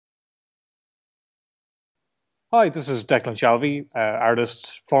Hi, this is Declan Shalvey,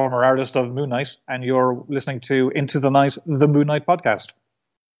 former artist of Moon Knight, and you're listening to Into the Night, the Moon Knight podcast.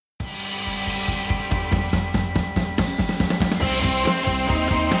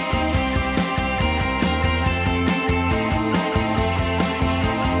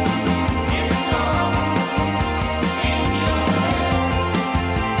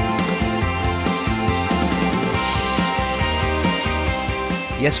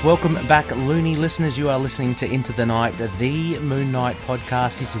 Yes, welcome back, loony listeners. You are listening to Into the Night, the Moon Knight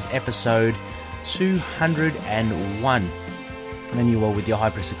podcast. This is episode 201. And you are with your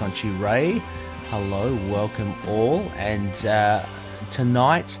High Priest Conchu Ray. Hello, welcome all. And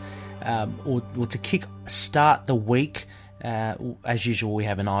tonight, or to start the week, as usual, we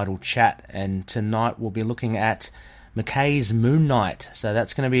have an idle chat. And tonight we'll be looking at McKay's Moon Knight. So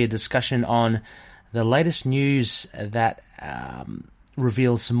that's going to be a discussion on the latest news that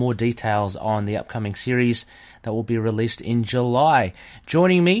reveals some more details on the upcoming series that will be released in July.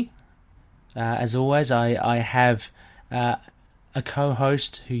 Joining me, as always, I have a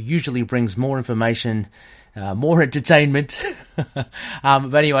co-host who usually brings more information, more entertainment.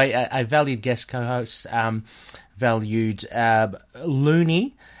 But anyway, a valued guest co-host, valued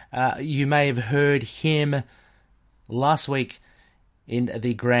Looney. You may have heard him last week in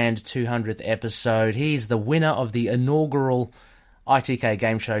the grand 200th episode. He's the winner of the inaugural ITK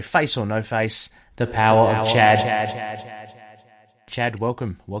game show, Face or No Face, the power of Chad. Chad,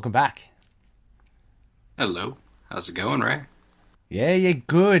 welcome back. Hello, how's it going, Ray? Yeah,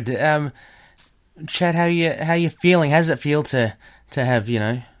 good. Chad, how you feeling? How does it feel to have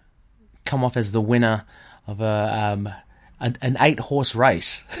come off as the winner of an 8-horse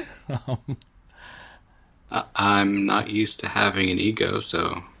race? I'm not used to having an ego,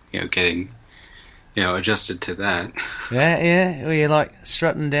 so getting adjusted to that. Yeah. Well, you're like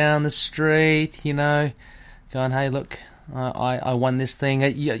strutting down the street, going, "Hey, look, I won this thing."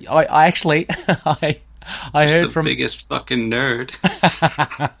 I actually, I heard from the biggest fucking nerd.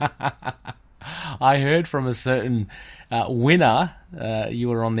 I heard from a certain winner. You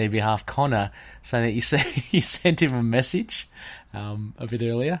were on their behalf, Connor, saying that you sent him a message a bit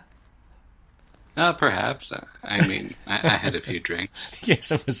earlier. Perhaps. I mean, I had a few drinks. Yes,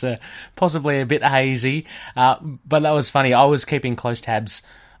 it was possibly a bit hazy, but that was funny. I was keeping close tabs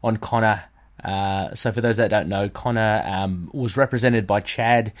on Connor. So for those that don't know, Connor was represented by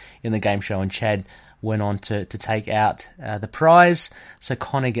Chad in the game show, and Chad went on to take out the prize. So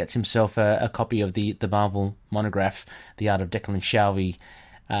Connor gets himself a copy of the Marvel monograph, The Art of Declan Shalvey.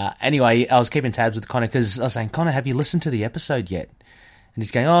 Anyway, I was keeping tabs with Connor because I was saying, "Connor, have you listened to the episode yet?" And he's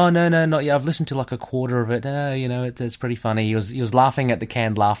going, "Oh, no, not yet. I've listened to like a quarter of it. It's pretty funny." He was laughing at the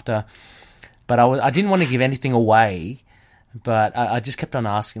canned laughter, but I didn't want to give anything away, but I just kept on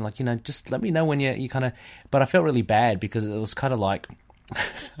asking, just let me know when you kind of. But I felt really bad because it was kind of like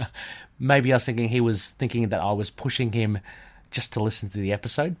maybe I was thinking he was thinking that I was pushing him just to listen to the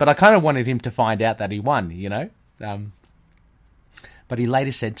episode, but I kind of wanted him to find out that he won, But he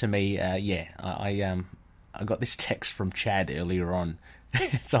later said to me, I got this text from Chad earlier on.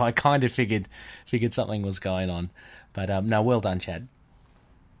 So I kind of figured something was going on. But no, well done, Chad.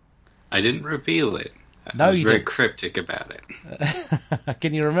 I didn't reveal it. No, I was very didn't. cryptic about it.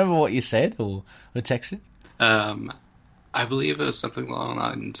 Can you remember what you said or texted? I believe it was something along the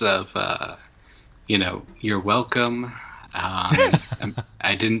lines of, you're welcome.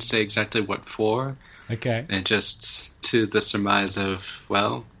 I didn't say exactly what for. Okay. And just to the surmise of,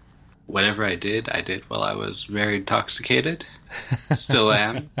 well, whatever I did while I was very intoxicated. Still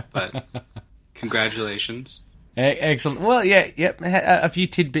am, but congratulations. Excellent. Well, yep. A few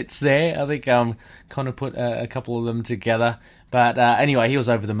tidbits there. I think kind of put a couple of them together. But anyway, he was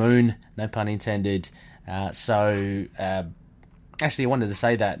over the moon, no pun intended. Actually, I wanted to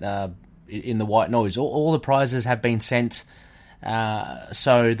say that in the white noise, all the prizes have been sent.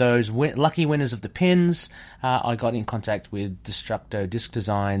 So those lucky winners of the pins, I got in contact with Destructo Disc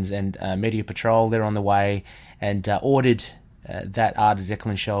Designs and Media Patrol. They're on the way, and ordered that Art of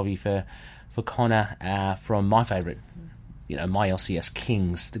Declan Shalvey for Connor from my favourite, My LCS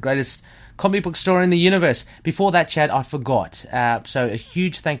Kings, the greatest comic book store in the universe. Before that, Chad, I forgot. So a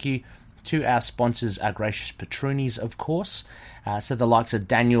huge thank you to our sponsors, our gracious patroonies, of course. So the likes of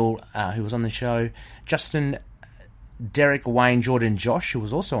Daniel, who was on the show, Justin, Derek, Wayne, Jordan, Josh, who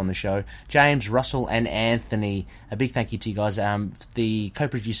was also on the show, James, Russell, and Anthony. A big thank you to you guys, the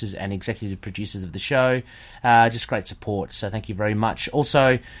co-producers and executive producers of the show. Just great support, so thank you very much.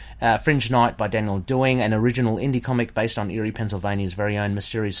 Also, Fringe Night by Daniel Doing, an original indie comic based on Erie, Pennsylvania's very own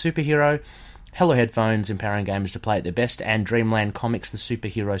mysterious superhero. Hello Headphones, empowering gamers to play at their best, and Dreamland Comics, the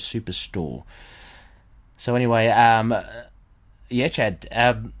superhero superstore. So anyway, yeah, Chad.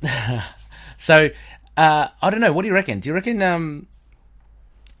 So I don't know. What do you reckon? Do you reckon?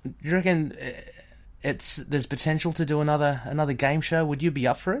 There's potential to do another game show? Would you be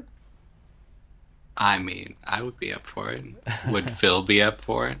up for it? I mean, I would be up for it. Would Phil be up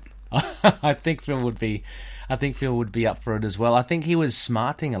for it? I think Phil would be. I think Phil would be up for it as well. I think he was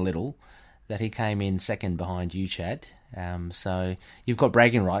smarting a little that he came in second behind you, Chad. So you've got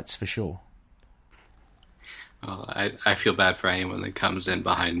bragging rights for sure. Well, I feel bad for anyone that comes in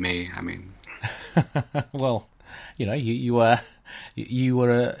behind me. I mean, well, you know, you were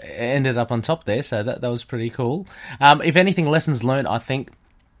ended up on top there, so that was pretty cool. If anything, lessons learned. I think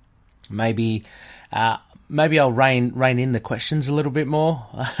maybe I'll rein in the questions a little bit more.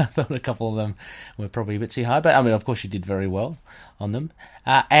 I thought a couple of them were probably a bit too hard, but I mean, of course, you did very well on them,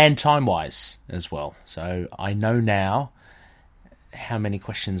 and time-wise as well. So I know now how many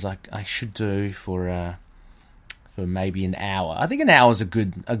questions I should do for maybe an hour. I think an hour is a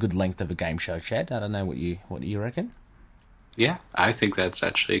good length of a game show, Chad. I don't know what you reckon. Yeah, I think that's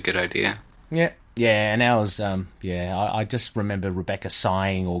actually a good idea. Yeah, an hour's, I just remember Rebecca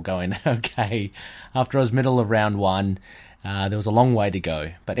sighing or going, okay, after I was middle of round one, there was a long way to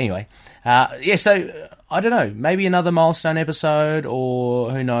go. But anyway, so, I don't know, maybe another milestone episode,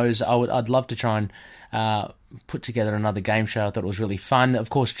 or who knows, I'd love to try and put together another game show. I thought it was really fun. Of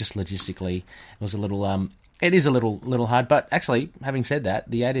course, just logistically, it was a little, it is a little hard, but actually, having said that,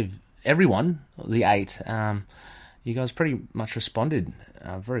 the eight, you guys pretty much responded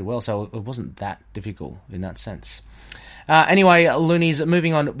very well, so it wasn't that difficult in that sense. Anyway, Loonies,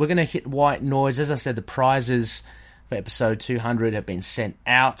 moving on, we're going to hit white noise. As I said, the prizes for episode 200 have been sent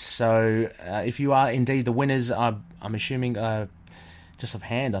out, so if you are indeed the winners, I'm assuming, just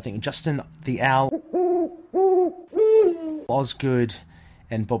offhand, I think Justin the Owl, Osgood,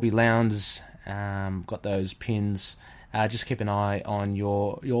 and Bobby Lowndes got those pins. Just keep an eye on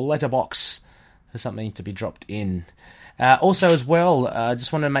your letterbox for something to be dropped in. Also, as well, I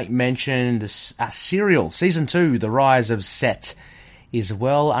just want to make mention this Serial Season 2, The Rise of Set, is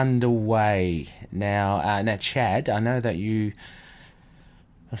well underway. Now, Chad, I know that you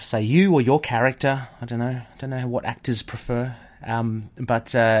or your character, I don't know what actors prefer,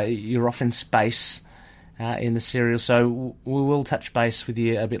 but you're off in space in the Serial, so we will touch base with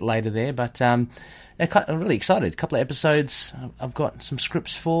you a bit later there, but I'm really excited. A couple of episodes I've got some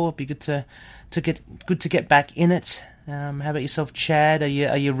scripts for. It'd be good to get back in it. How about yourself, Chad? Are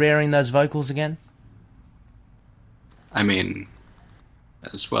you raring those vocals again? I mean,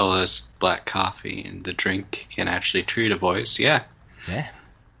 as well as black coffee and the drink can actually treat a voice, yeah. Yeah.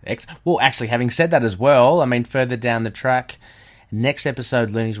 Well, actually, having said that as well, I mean, further down the track, next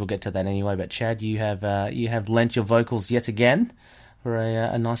episode, Loonies, will get to that anyway. But Chad, you have lent your vocals yet again for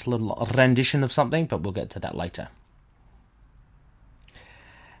a nice little rendition of something, but we'll get to that later.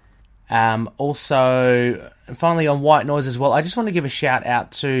 Also, finally on White Noise as well, I just want to give a shout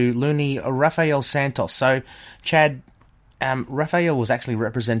out to Looney Rafael Santos. So, Chad, Rafael was actually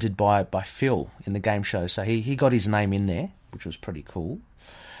represented by Phil in the game show, so he got his name in there, which was pretty cool.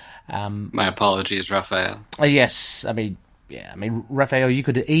 My apologies, Rafael. Yes, I mean, Rafael, you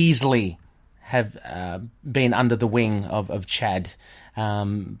could easily have been under the wing of Chad,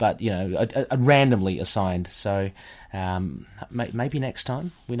 but randomly assigned. So maybe next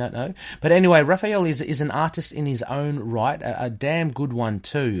time, we don't know. But anyway, Rafael is an artist in his own right, a damn good one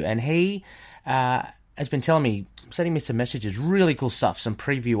too, and he has been sending me some messages, really cool stuff, some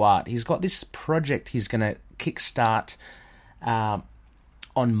preview art. He's got this project he's going to kickstart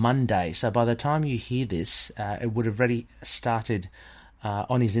on Monday. So by the time you hear this, it would have already started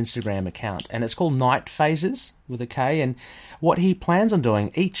on his Instagram account, and it's called Night Phases with a K. And what he plans on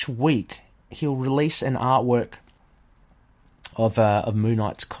doing each week, he'll release an artwork of Moon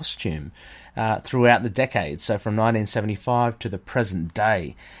Knight's costume throughout the decade, so from 1975 to the present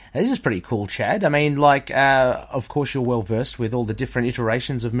day. And this is pretty cool, Chad. I mean, of course you're well versed with all the different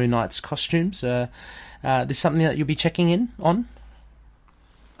iterations of Moon Knight's costumes. This is something that you'll be checking in on?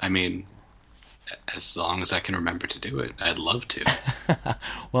 I mean, as long as I can remember to do it, I'd love to.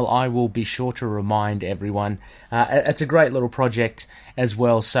 Well, I will be sure to remind everyone. It's a great little project as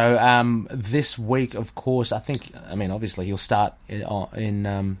well. So this week, of course, obviously he'll start in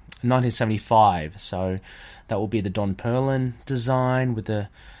 1975. So that will be the Don Perlin design with the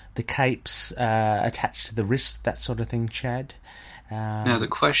capes attached to the wrist, that sort of thing, Chad. Now the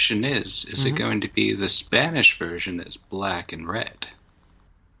question is it going to be the Spanish version that's black and red?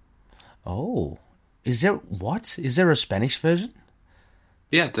 Oh, is there a Spanish version?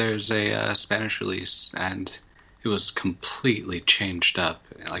 Yeah, there's a Spanish release, and it was completely changed up.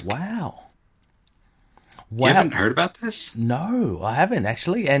 Wow. Wow. You haven't heard about this? No, I haven't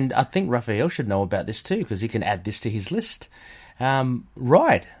actually, and I think Raphael should know about this too because he can add this to his list.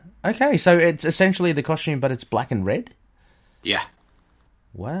 Right. Okay, so it's essentially the costume, but it's black and red? Yeah.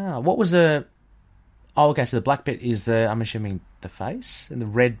 Wow. What was the... Oh, okay, so the black bit is I'm assuming, the face, and the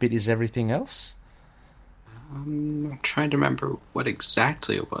red bit is everything else? I'm trying to remember what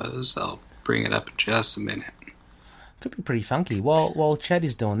exactly it was. I'll bring it up in just a minute. Could be pretty funky. While Chad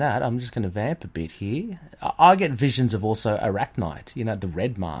is doing that, I'm just going to vamp a bit here. I get visions of also Arachnite, the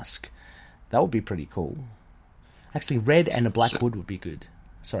red mask. That would be pretty cool. Actually, red and a black hood would be good.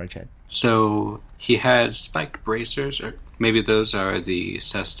 Sorry, Chad. So he had spiked bracers, or maybe those are the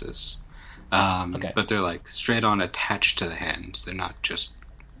cestus. Okay. But they're like straight on attached to the hands. They're not just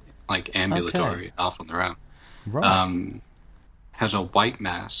like ambulatory off on their own. Right. Has a white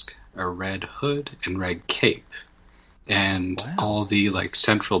mask, a red hood, and red cape. And all the like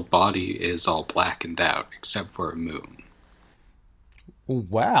central body is all blackened out except for a moon.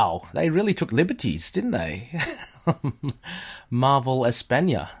 Wow, they really took liberties, didn't they? Marvel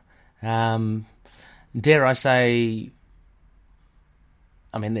España. Dare I say,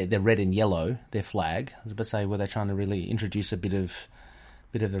 I mean, they're red and yellow, their flag. I was about to say, were they trying to really introduce a bit of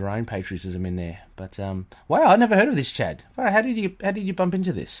their own patriotism in there? But wow, I never heard of this, Chad. How did you bump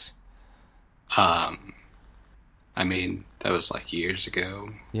into this? I mean, that was like years ago.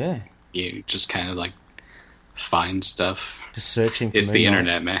 Yeah. You just kind of like find stuff. Just searching for It's the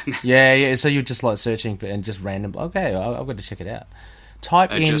internet, man. Yeah. So you're just like searching for and just random. Okay, I've got to check it out. I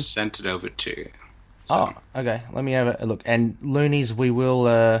just sent it over to you. So. Oh, okay. Let me have a look. And Loonies, we will.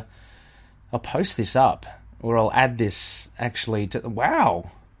 I'll post this up, or I'll add this actually to.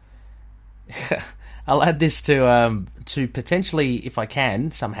 Wow. I'll add this to potentially, if I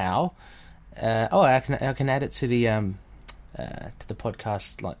can somehow. I can add it to the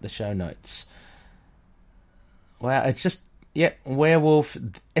podcast, like the show notes. Wow, it's just werewolf.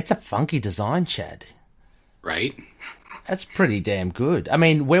 It's a funky design, Chad. Right. That's pretty damn good. I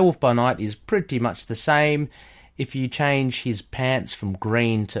mean, Werewolf by Night is pretty much the same. If you change his pants from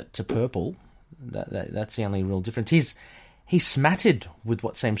green to purple, that's the only real difference. He's smattered with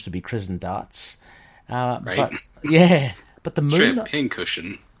what seems to be Kristen darts. Right. But, yeah, but the moon... Straight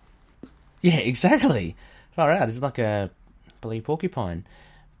pincushion. Yeah, exactly. Far out. It's like a bloody porcupine.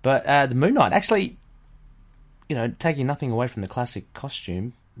 But the Moon Knight, actually, taking nothing away from the classic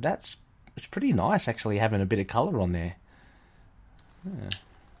costume, it's pretty nice, actually, having a bit of colour on there. Yeah.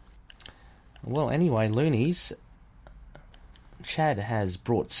 Well, anyway, Loonies, Chad has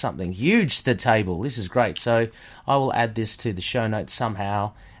brought something huge to the table. This is great. So I will add this to the show notes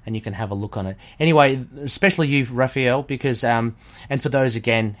somehow, and you can have a look on it. Anyway, especially you, Raphael, because, and for those,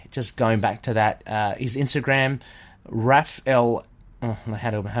 again, just going back to that, his Instagram, Raphael, how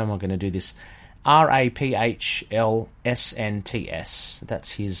am I going to do this? RAPHLSNTS.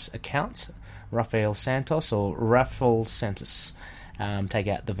 That's his account, Raphael Santos, or Raphael Santos. Take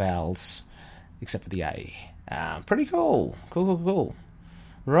out the vowels, except for the A. Pretty cool. Cool.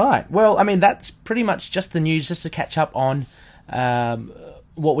 Right. Well, I mean, that's pretty much just the news, just to catch up on.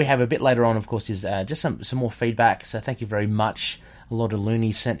 What we have a bit later on, of course, is just some more feedback. So thank you very much. A lot of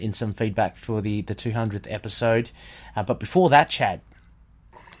loonies sent in some feedback for the 200th episode. But before that, Chad,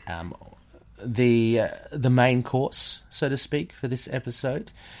 the main course, so to speak, for this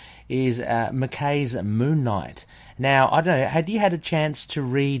episode is McKay's Moon Knight. Now, I don't know, had you had a chance to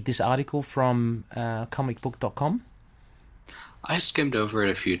read this article from comicbook.com? I skimmed over it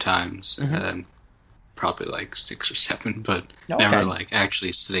a few times. Probably like 6 or 7, but Okay. never like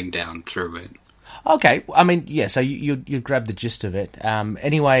actually sitting down through it. Okay, I mean, yeah, so you grabbed the gist of it.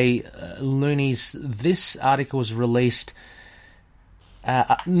 Anyway, Loonies, this article was released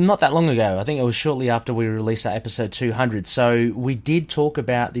not that long ago. I think it was shortly after we released our episode 200. So we did talk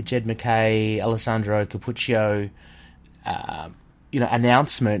about the Jed MacKay, Alessandro Cappuccio,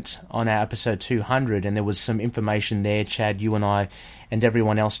 announcement on our episode 200, and there was some information there. Chad, you and I, and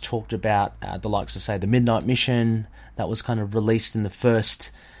everyone else talked about the likes of, say, the Midnight Mission that was kind of released in the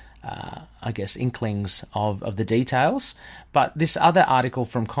first, inklings of the details. But this other article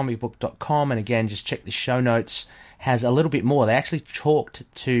from comicbook.com, and again, just check the show notes, has a little bit more. They actually talked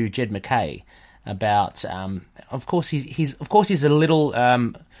to Jed MacKay about, of course, he's a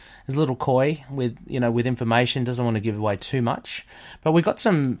little coy with information, doesn't want to give away too much. But we got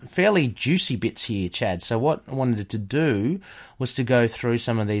some fairly juicy bits here, Chad. So what I wanted to do was to go through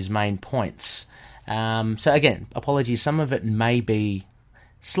some of these main points. So again, apologies, some of it may be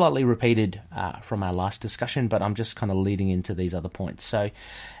slightly repeated from our last discussion, but I'm just kind of leading into these other points. So,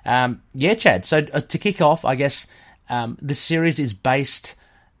 Chad, so to kick off, I guess this series is based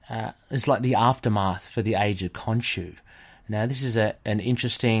is like the aftermath for the Age of Khonshu. Now, this is an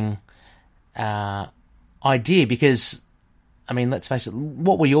interesting idea because, I mean, let's face it,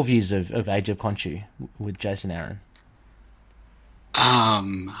 what were your views of Age of Khonshu with Jason Aaron?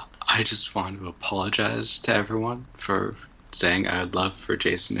 I just want to apologize to everyone for saying I would love for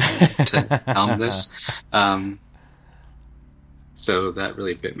Jason Aaron to helm this. So that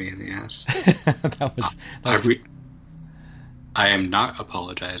really bit me in the ass. I am not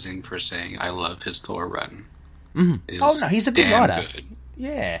apologizing for saying I love his Thor run. Mm-hmm. Oh no, he's a good writer. Good.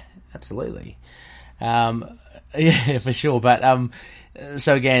 Yeah, absolutely. Yeah, for sure. But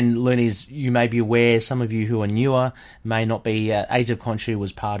so again, Loonies, you may be aware, some of you who are newer may not be. Age of Khonshu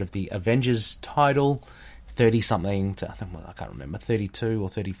was part of the Avengers title, 30-something to, I can't remember, 32 or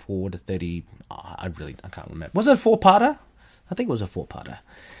 34 to 30. I can't remember. Was it a 4-parter? I think it was a 4-parter.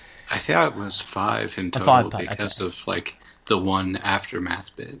 I think it was 5 in total because of like the one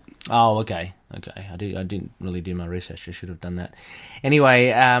aftermath bit. Oh, okay. I didn't really do my research. I should have done that.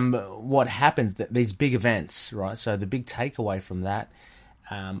 Anyway, what happened? These big events, right? So the big takeaway from that,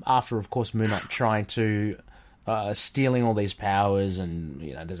 after of course Moon Knight trying to stealing all these powers, and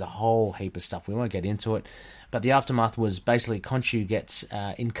there's a whole heap of stuff. We won't get into it, but the aftermath was basically Khonshu gets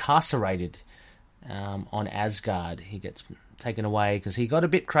incarcerated on Asgard. He gets taken away because he got a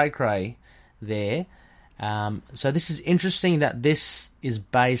bit cray-cray there. So this is interesting that this is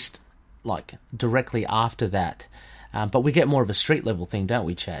based like directly after that. But we get more of a street level thing, don't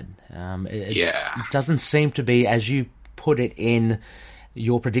we, Chad? It doesn't seem to be, as you put it in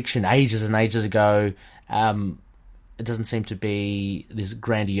your prediction ages and ages ago, it doesn't seem to be this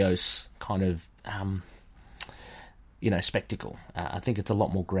grandiose kind of spectacle. I think it's a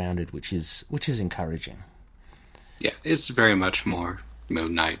lot more grounded, which is encouraging. Yeah, it's very much more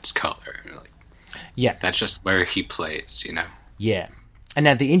Moon Knight's color. Yeah, that's just where he plays, Yeah, and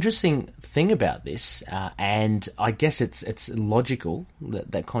now the interesting thing about this, and I guess it's logical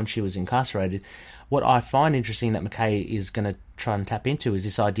that Khonshu was incarcerated. What I find interesting that McKay is going to try and tap into is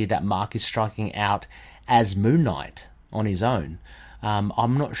this idea that Mark is striking out as Moon Knight on his own.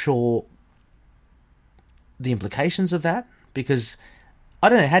 I'm not sure the implications of that, because I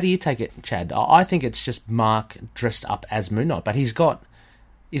don't know. How do you take it, Chad? I think it's just Mark dressed up as Moon Knight, but he's got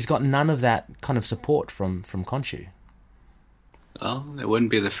none of that kind of support from Khonshu. Well, it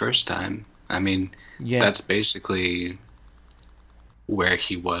wouldn't be the first time. I mean, that's basically where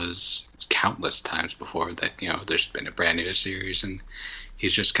he was countless times before that. There's been a brand new series, and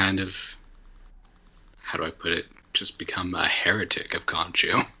he's just kind of, how do I put it, just become a heretic of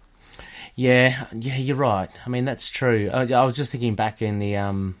Khonshu. Yeah, you're right. I mean, that's true. I was just thinking back in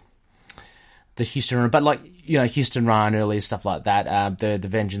the Houston run, but Houston run, earlier stuff like that. The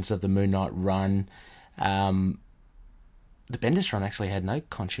Vengeance of the Moon Knight run. The Bendis run actually had no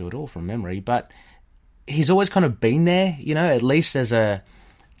Khonshu at all from memory, but he's always kind of been there, at least as an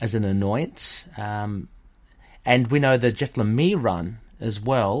annoyance. And we know the Jeff Lemire run as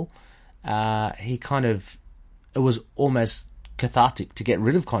well. It was almost cathartic to get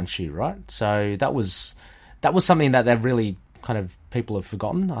rid of Khonshu, right? So that was something that they've really kind of people have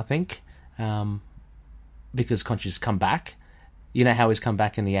forgotten, I think, because Khonshu's come back. You know how he's come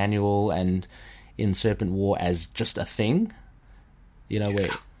back in the annual and in Serpent War as just a thing.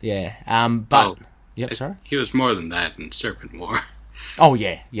 Sorry. He was more than that in Serpent War. Oh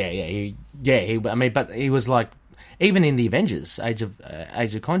yeah. But he was like, even in the Avengers, Age of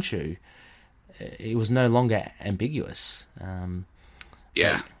Khonshu, it was no longer ambiguous.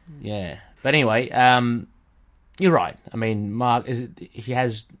 Yeah. But anyway, you're right. I mean, Mark he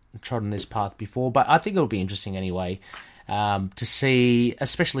has trodden this path before, but I think it'll be interesting anyway to see,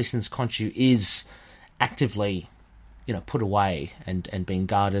 especially since Khonshu is actively, put away and being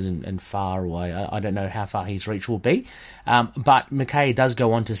guarded and far away. I don't know how far his reach will be, but McKay does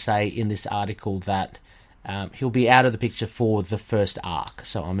go on to say in this article that he'll be out of the picture for the first arc.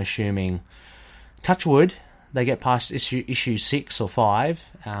 So I'm assuming, touch wood, they get past issue 6 or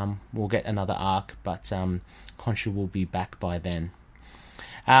 5, we'll get another arc, but Khonshu will be back by then.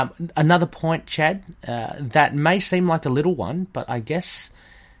 Another point, Chad, that may seem like a little one, but I guess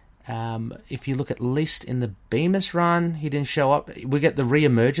if you look at least in the Bemis run, he didn't show up. We get the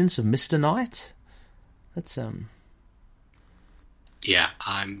re-emergence of Mr. Knight. That's Yeah,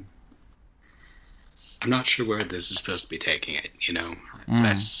 I'm not sure where this is supposed to be taking it.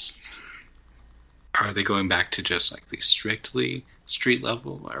 That's. Are they going back to just like the strictly street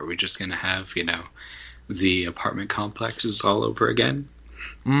level? Or are we just going to have, the apartment complexes all over again?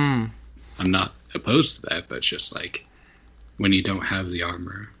 I'm not opposed to that, but it's just like when you don't have the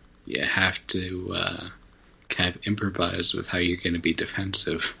armor, you have to kind of improvise with how you're going to be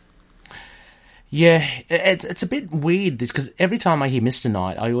defensive. Yeah, it's a bit weird because every time I hear Mr.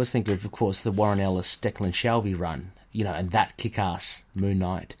 Knight, I always think of course, the Warren Ellis, Declan Shalvey run, and that kick-ass Moon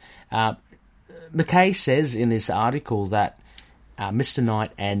Knight. McKay says in this article that Mr.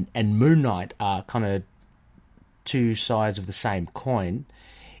 Knight and Moon Knight are kind of two sides of the same coin,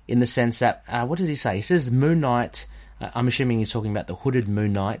 in the sense that, what does he say? He says Moon Knight, I'm assuming he's talking about the hooded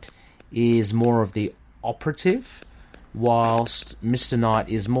Moon Knight, is more of the operative, whilst Mr. Knight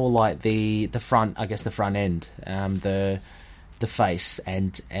is more like the front, I guess the front end, the face,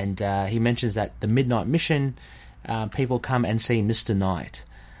 and he mentions that the Midnight Mission, people come and see Mr. Knight.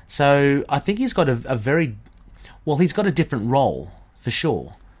 So I think he's got he's got a different role for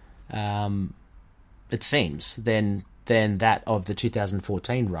sure. It seems than that of the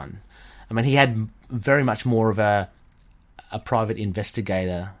 2014 run. I mean, he had very much more of a private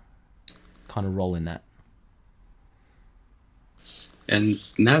investigator kind of role in that. And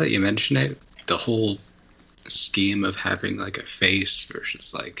now that you mention it, the whole scheme of having like a face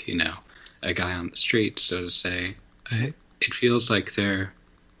versus like, a guy on the street, so to say, it feels like they're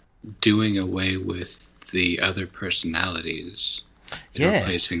doing away with the other personalities and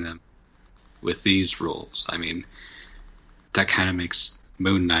replacing them with these roles. I mean, that kind of makes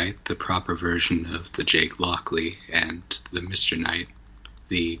Moon Knight the proper version of the Jake Lockley, and the Mr. Knight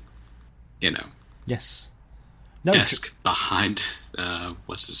the, Yes. desk behind,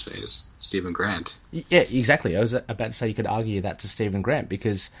 what's his face? Stephen Grant. Yeah, exactly. I was about to say you could argue that to Stephen Grant,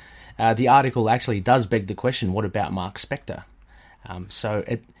 because the article actually does beg the question, what about Mark Spector? So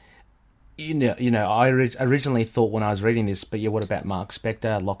it, I originally thought when I was reading this, but yeah, what about Mark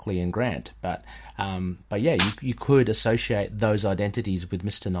Spector, Lockley, and Grant? But yeah, you could associate those identities with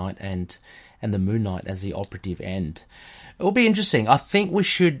Mr. Knight and the Moon Knight as the operative end. It will be interesting. I think we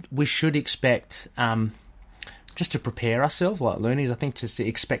should expect, just to prepare ourselves like loonies, I think just to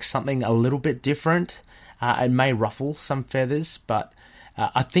expect something a little bit different. It may ruffle some feathers, but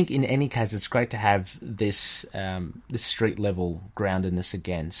I think in any case it's great to have this street level groundedness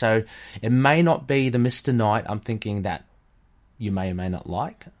again. So it may not be the Mr. Knight I'm thinking that you may or may not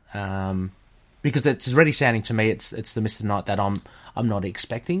like, because it's already sounding to me it's the Mr. Knight that I'm not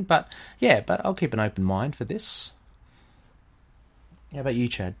expecting. But yeah, but I'll keep an open mind for this. How about you,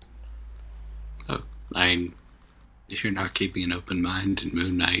 Chad? If you're not keeping an open mind in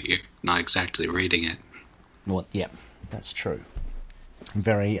Moon Knight, you're not exactly reading it. Well, yeah, that's true.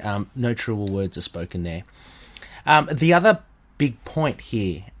 Very, no truer words are spoken there. The other big point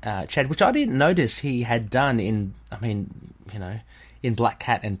here, Chad, which I didn't notice he had done in Black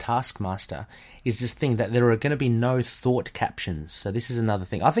Cat and Taskmaster, is this thing that there are going to be no thought captions. So this is another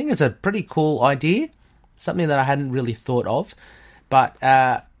thing. I think it's a pretty cool idea, something that I hadn't really thought of. But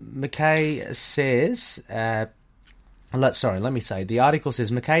McKay says... let me say, the article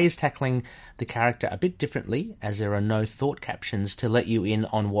says McKay is tackling the character a bit differently, as there are no thought captions to let you in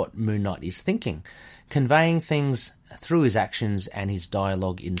on what Moon Knight is thinking, conveying things through his actions and his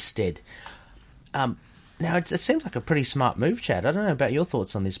dialogue instead. Now, it seems like a pretty smart move, Chad. I don't know about your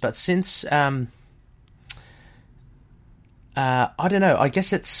thoughts on this, but since... I don't know, I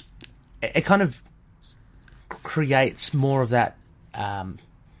guess it kind of creates more of that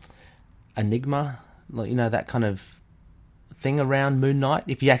enigma, that kind of thing around Moon Knight,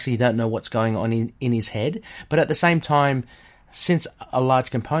 if you actually don't know what's going on in his head. But at the same time, since a large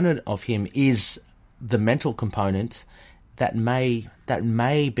component of him is the mental component, that may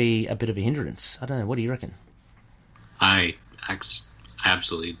be a bit of a hindrance. I don't know. What do you reckon? I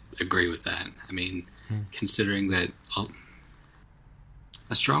absolutely agree with that. I mean, considering that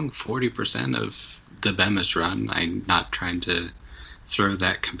a strong 40% of the Bemis run, I'm not trying to throw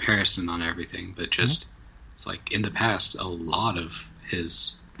that comparison on everything, but just... It's like in the past, a lot of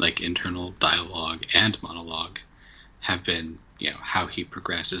his internal dialogue and monologue have been, how he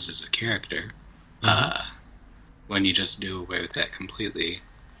progresses as a character. When you just do away with that completely,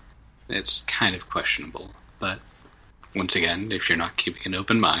 it's kind of questionable. But once again, if you're not keeping an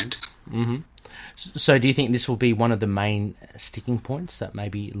open mind. So do you think this will be one of the main sticking points that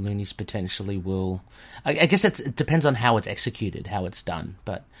maybe Loonies potentially will... I guess it depends on how it's executed, how it's done.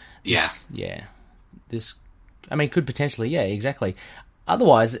 But this could potentially, yeah, exactly.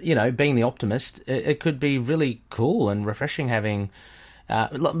 Otherwise, being the optimist, it could be really cool and refreshing having...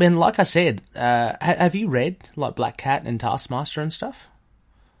 like I said, have you read Black Cat and Taskmaster and stuff?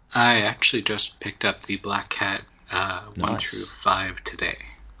 I actually just picked up the Black Cat 1 through 5 today.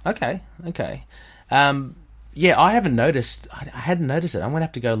 Okay. Yeah, I haven't noticed. I hadn't noticed it. I'm going to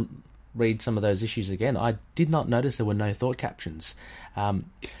have to go read some of those issues again. I did not notice there were no thought captions.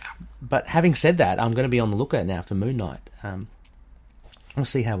 But having said that, I'm going to be on the lookout now for Moon Knight. We'll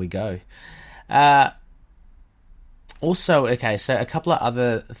see how we go. Also, okay, so a couple of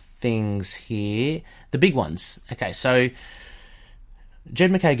other things here. The big ones. Okay, so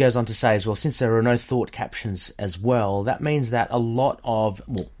Jed MacKay goes on to say as well, since there are no thought captions as well, that means that a lot of,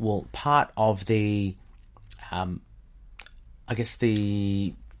 part of the, I guess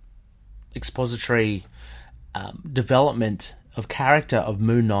the expository development of character of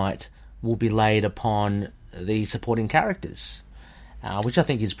Moon Knight will be laid upon the supporting characters. Which I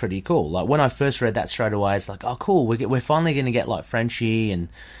think is pretty cool. Like, when I first read that straight away, it's like, oh, cool, we're finally going to get, like, Frenchie and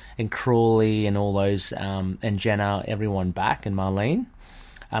Crawley and all those, and Jenna, everyone back, and Marlene.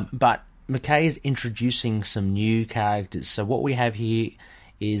 But MacKay is introducing some new characters. So what we have here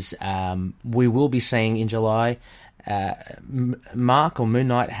is, we will be seeing in July, Mark, or Moon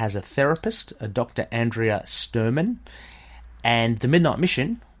Knight, has a therapist, a Dr. Andrea Sturman, and the Midnight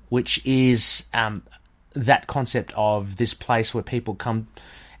Mission, which is... that concept of this place where people come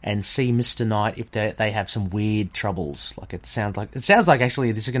and see Mr. Knight if they have some weird troubles. Like, it sounds like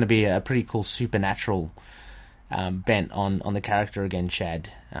actually this is going to be a pretty cool supernatural bent on the character again,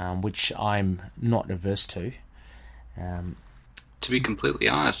 Chad, which I'm not averse to. To be completely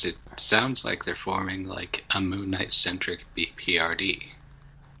honest, it sounds like they're forming like a Moon Knight centric BPRD.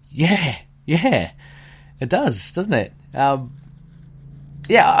 Yeah, it does, doesn't it?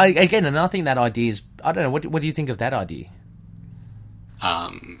 Yeah, and I think that idea is... I don't know, what do you think of that idea?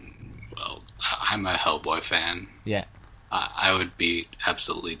 Well, I'm a Hellboy fan. Yeah. I would be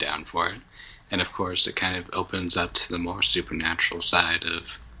absolutely down for it. And of course, it kind of opens up to the more supernatural side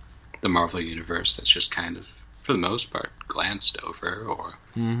of the Marvel Universe that's just kind of, for the most part, glanced over or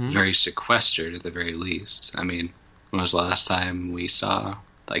very sequestered at the very least. I mean, when was the last time we saw...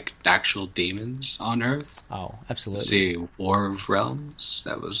 like actual demons on Earth? Oh, absolutely. See, War of Realms,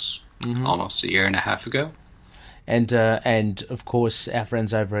 that was almost a year and a half ago. And of course, our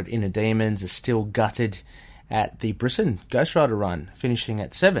friends over at Inner Demons are still gutted at the Brisson Ghost Rider run, finishing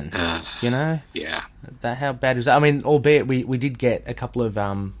at 7. You know? Yeah. How bad is that? I mean, albeit we did get a couple of,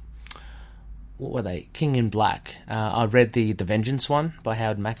 what were they? King in Black. I read the Vengeance one by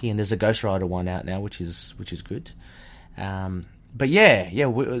Howard Mackie, and there's a Ghost Rider one out now, which is good. But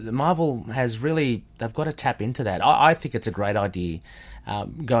Marvel has really... they've got to tap into that. I think it's a great idea,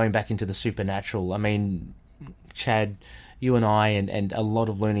 going back into the supernatural. I mean, Chad, you and I and a lot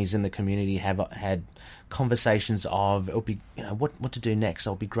of loonies in the community have had conversations of, it'll be, what to do next.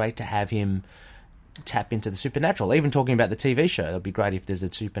 It'll be great to have him tap into the supernatural. Even talking about the TV show, it'll be great if there's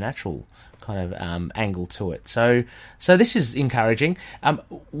a supernatural kind of angle to it. So this is encouraging.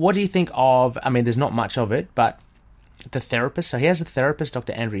 What do you think of... I mean, there's not much of it, but... the therapist. So he has a therapist,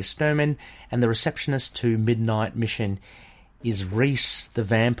 Dr. Andrea Sturman, and the receptionist to Midnight Mission is Reese the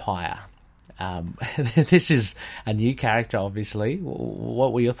Vampire. This is a new character, obviously.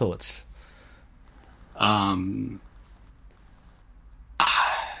 What were your thoughts?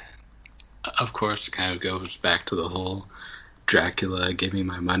 Of course, it kind of goes back to the whole Dracula, give me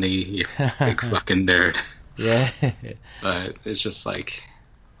my money, you big fucking nerd. Yeah. But it's just like...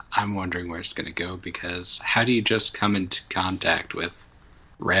 I'm wondering where it's going to go, because how do you just come into contact with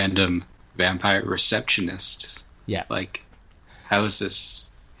random vampire receptionists? Yeah. Like, how is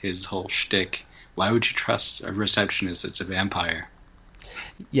this his whole shtick? Why would you trust a receptionist that's a vampire?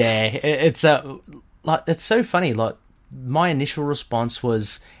 Yeah, it's so funny. Like, my initial response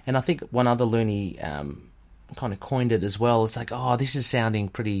was, and I think one other loony kind of coined it as well. It's like, oh, this is sounding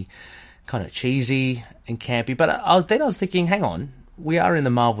pretty kind of cheesy and campy. But I was thinking, hang on. We are in the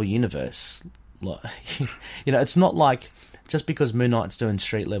Marvel Universe. It's not like just because Moon Knight's doing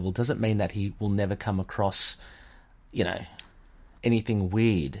street level doesn't mean that he will never come across, anything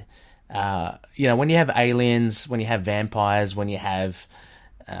weird. When you have aliens, when you have vampires, when you have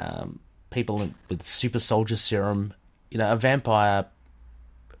people with super soldier serum, a vampire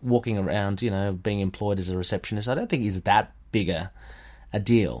walking around, being employed as a receptionist, I don't think is that bigger a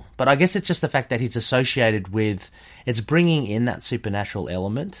deal. But I guess it's just the fact that he's associated with... it's bringing in that supernatural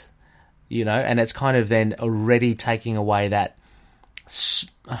element, and it's kind of then already taking away that...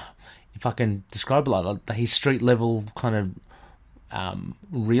 if I can describe it like that, his street level kind of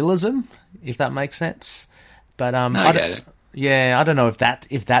realism, if that makes sense. But I get it. Yeah, I don't know if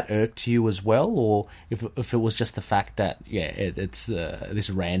that irked you as well, or if it was just the fact that it's this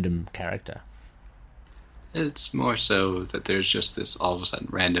random character. It's more so that there's just this all of a sudden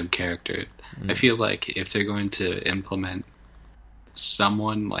random character. I feel like if they're going to implement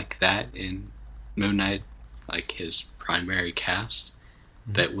someone like that in Moon Knight, like his primary cast,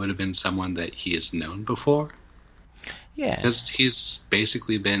 that would have been someone that he has known before. Yeah. Because he's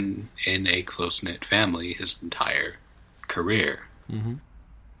basically been in a close-knit family his entire career.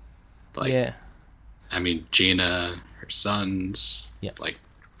 Like, yeah. I mean, Gina, her sons, Yep. like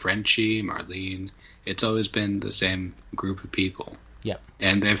Frenchie, Marlene. It's always been the same group of people. Yep.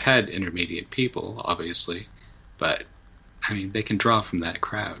 And they've had intermediate people, obviously, but I mean, they can draw from that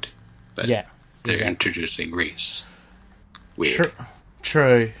crowd. But Yeah. they're Exactly. introducing Reese. Weird.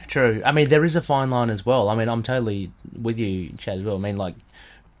 True. I mean, there is a fine line as well. I mean, I'm totally with you, Chad, as well. I mean, like,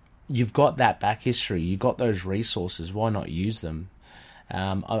 you've got that back history, you've got those resources, why not use them?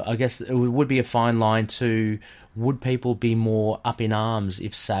 I guess it would be a fine line to, would people be more up in arms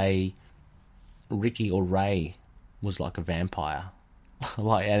if, say, Ricky or Ray was like a vampire,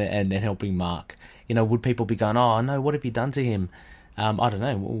 like and helping Mark? You know, would people be going, "Oh no, what have you done to him?" I don't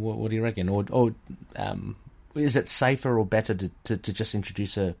know. What do you reckon? Or is it safer or better to just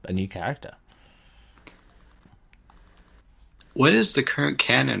introduce a new character? What is the current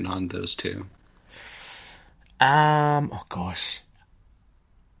canon on those two? Oh gosh,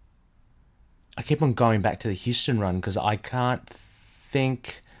 I keep on going back to the Houston run because I can't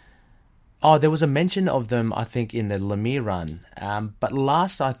think. Oh, there was a mention of them, I think, in the Lemire run. But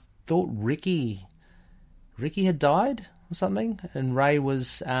last I thought Ricky had died or something, and Ray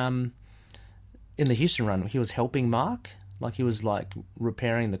was in the Houston run. He was helping Mark, like he was like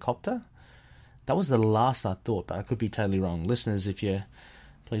repairing the copter. That was the last I thought, but I could be totally wrong. Listeners, if you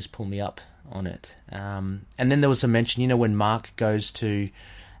please pull me up on it. And then there was a mention, you know, when Mark goes to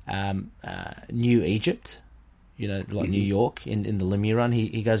New Egypt, you know, like New York in the Lemire run,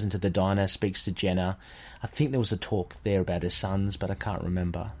 he goes into the diner, speaks to Jenna. I think there was a talk there about his sons, but I can't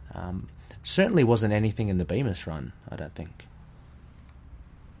remember. Certainly wasn't anything in the Bemis run, I don't think.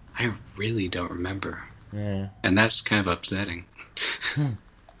 I really don't remember. Yeah. And that's kind of upsetting.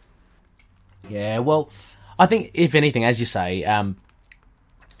 Yeah, well, I think, if anything, as you say, I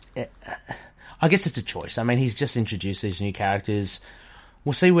guess it's a choice. I mean, he's just introduced these new characters.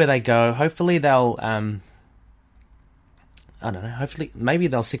 We'll see where they go. Hopefully they'll, I don't know, hopefully, maybe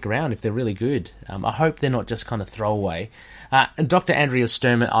they'll stick around if they're really good. I hope they're not just kind of throwaway. And Dr. Andrea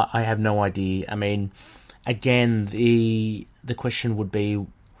Sturman, I have no idea. I mean, again, the question would be,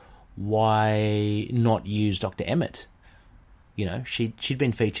 why not use Dr. Emmett? You know, she'd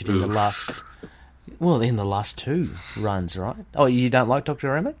been featured in the last two runs, right? Oh, you don't like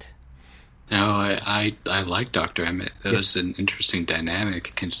Dr. Emmett? No, I like Dr. Emmett. That was an interesting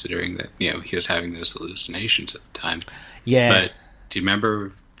dynamic, considering that, you know, he was having those hallucinations at the time. Yeah. But do you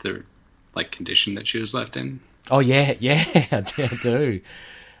remember the condition that she was left in? Oh yeah, I do.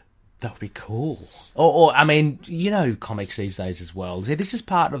 That would be cool. Or I mean, you know, comics these days as well. See, this is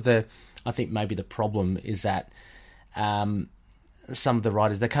part of I think maybe the problem is that some of the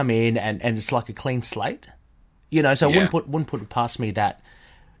writers, they come in and it's like a clean slate. You know, so I wouldn't put it past me that,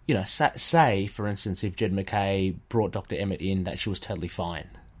 you know, say, for instance, if Jed MacKay brought Dr. Emmett in, that she was totally fine.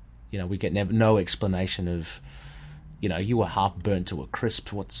 You know, we get no explanation of, you know, you were half burnt to a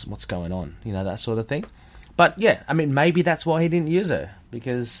crisp, what's going on, you know, that sort of thing. But yeah, I mean, maybe that's why he didn't use her,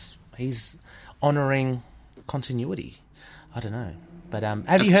 because he's honouring continuity. I don't know. But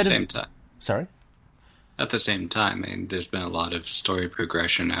have you heard of... Time. Sorry? At the same time, I mean, there's been a lot of story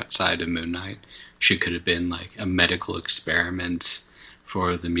progression outside of Moon Knight. She could have been like a medical experiment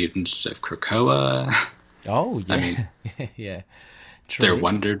for the mutants of Krakoa. Oh, yeah. I mean, yeah. True. They're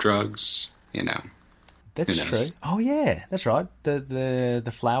wonder drugs, you know. That's true. Oh, yeah, that's right.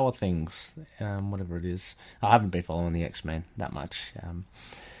 The flower things, whatever it is. I haven't been following the X-Men that much.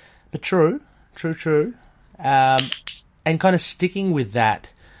 But true. And kind of sticking with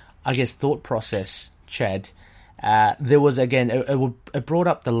that, I guess, thought process, Chad, there was, again, it brought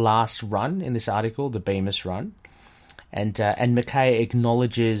up the last run in this article, the Bemis run, and MacKay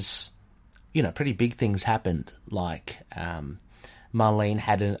acknowledges, you know, pretty big things happened, like Marlene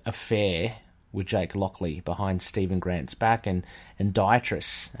had an affair with Jake Lockley behind Stephen Grant's back, and Dietrich,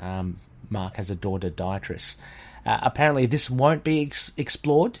 Mark has a daughter, Dietrich. Apparently this won't be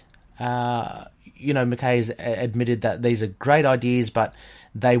explored. You know, MacKay's admitted that these are great ideas, but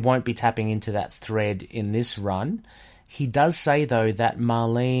they won't be tapping into that thread in this run. He does say, though, that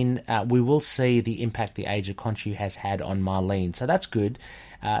Marlene, we will see the impact the Age of Khonshu has had on Marlene, so that's good.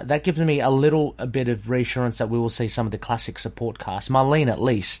 That gives me a bit of reassurance that we will see some of the classic support cast, Marlene at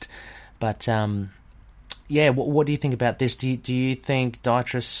least. But, yeah, what do you think about this? Do you think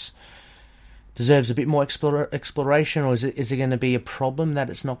Dietrich deserves a bit more exploration, or is it going to be a problem that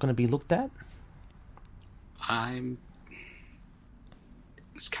it's not going to be looked at?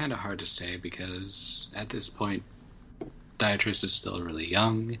 It's kind of hard to say, because at this point, Dietrich is still really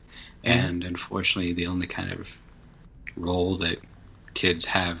young, and unfortunately the only kind of role that kids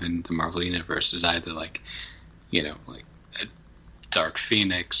have in the Marvel Universe is either, like, you know, like Dark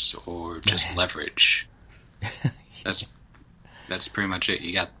Phoenix or just Leverage. That's pretty much it.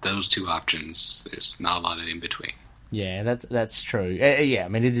 You got those two options. There's not a lot of in between. Yeah, that's true. Yeah, I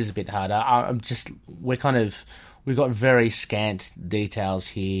mean, it is a bit harder. We've got very scant details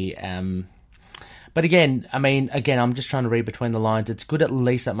here. But again, I'm just trying to read between the lines. It's good at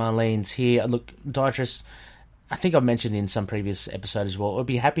least that Marlene's here. Look, Dietrich, I think I've mentioned in some previous episode as well, I'd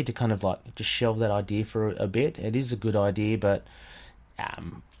be happy to kind of like just shelve that idea for a bit. It is a good idea, but,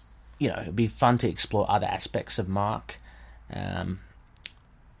 it'd be fun to explore other aspects of Mark.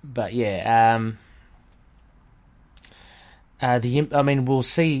 But yeah, we'll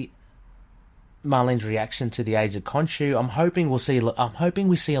see Marlene's reaction to the Age of Khonshu. I'm hoping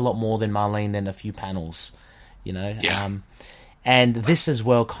we see a lot more than Marlene than a few panels, Yeah. And this as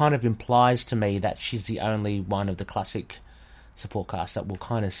well kind of implies to me that she's the only one of the classic support cast that we'll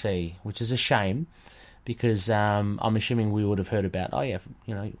kind of see, which is a shame because I'm assuming we would have heard about,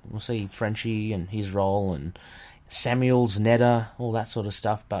 we'll see Frenchie and his role and Samuels, Netta, all that sort of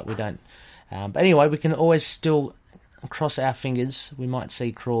stuff, but we don't. But anyway, we can always still cross our fingers. We might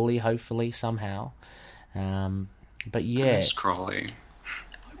see Crawley, hopefully, somehow. But yeah. I miss Crawley.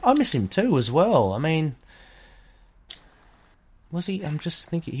 I miss him too, as well. I mean, was he? I'm just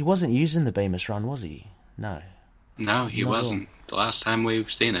thinking. He wasn't using the Bemis run, was he? No. No, he wasn't. The last time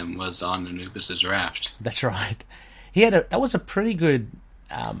we've seen him was on Anubis' Raft. That's right. That was a pretty good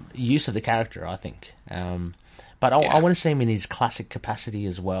use of the character, I think. But I want to see him in his classic capacity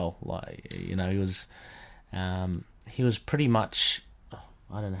as well. Like, he was pretty much,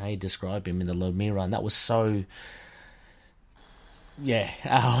 I don't know how you describe him in the Loremir run. That was so,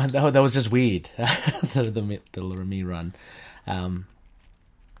 that was just weird. the Loremir run.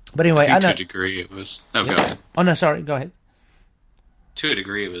 But anyway, I think to a degree it was. Go ahead. Oh no, sorry. Go ahead. To a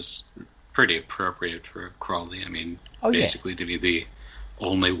degree, it was pretty appropriate for Crawley. I mean, basically to be the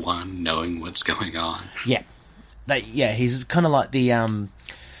only one knowing what's going on. Yeah. He's kind of like the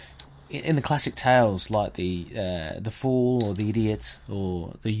in the classic tales, like the fool or the idiot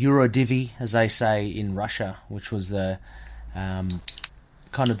or the Eurodivvy, as they say in Russia, which was the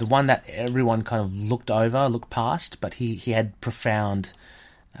kind of the one that everyone kind of looked past, but he had profound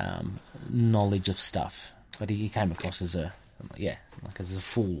knowledge of stuff, but he came across as a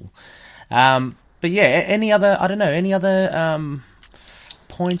fool. But yeah, any other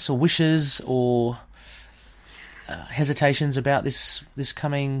points or wishes or hesitations about this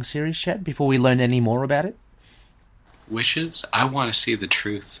coming series, Chad, before we learn any more about it? Wishes? I want to see the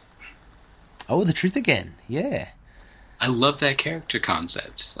truth. Oh, the truth again. Yeah. I love that character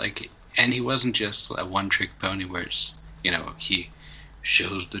concept. And he wasn't just a one-trick pony where it's, he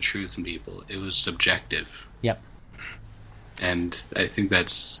shows the truth in people. It was subjective. Yep. And I think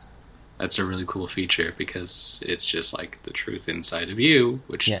that's a really cool feature because it's just like the truth inside of you,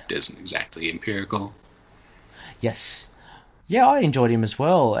 which isn't exactly empirical. Yes. Yeah, I enjoyed him as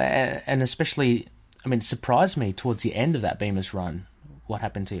well. And especially, it surprised me towards the end of that Bemis run, what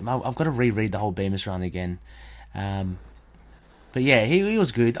happened to him. I've got to reread the whole Bemis run again. But yeah, he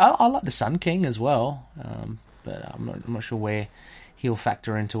was good. I like the Sun King as well, but I'm not sure where he'll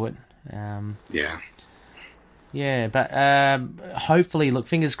factor into it. Yeah, but hopefully, look,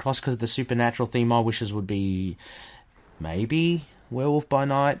 fingers crossed because of the supernatural theme, my wishes would be maybe Werewolf by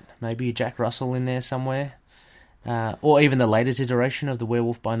Night, maybe Jack Russell in there somewhere. Or even the latest iteration of the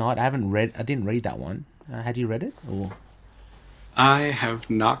Werewolf by Night. I didn't read that one. Had you read it? Or I have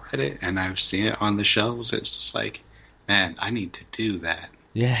not read it, and I've seen it on the shelves. It's just like, man, I need to do that.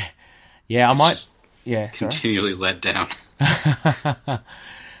 Yeah, I might. Continually let down. I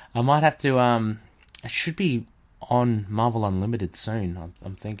might have to. It should be on Marvel Unlimited soon.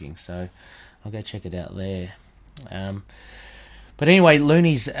 I'm thinking, so I'll go check it out there. But anyway,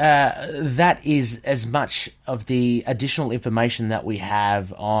 Loonies, that is as much of the additional information that we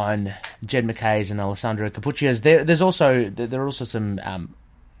have on Jed MacKay's and Alessandro Cappuccio's. There are also some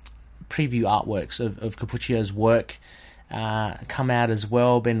preview artworks of Cappuccio's work come out as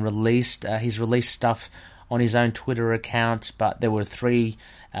well, been released. He's released stuff on his own Twitter account, but there were 3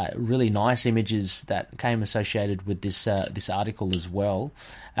 really nice images that came associated with this article as well.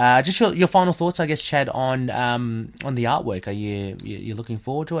 Just your final thoughts, I guess, Chad, on the artwork. Are you looking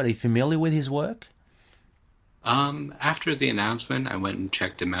forward to it? Are you familiar with his work? After the announcement, I went and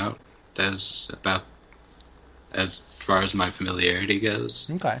checked him out. That's about as far as my familiarity goes.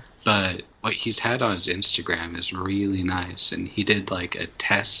 Okay. But what he's had on his Instagram is really nice, and he did like a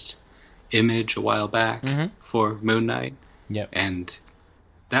test image a while back for Moon Knight. Yep. And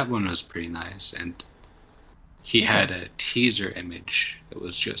that one was pretty nice, and he had a teaser image that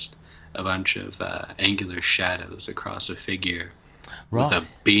was just a bunch of angular shadows across a figure Right. with a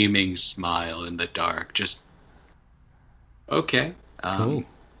beaming smile in the dark. Just okay. Cool.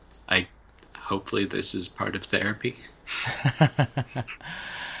 Hopefully this is part of therapy.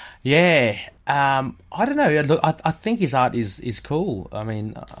 Yeah. I don't know. Look, I think his art is cool. I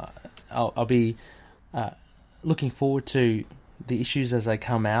mean, I'll be looking forward to the issues as they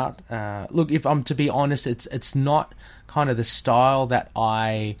come out. Look, if I'm to be honest, it's not kind of the style that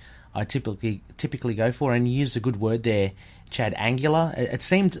I typically go for. And you used a good word there, Chad. Angular. It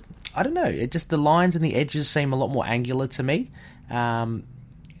seemed, I don't know. It just, the lines and the edges seem a lot more angular to me.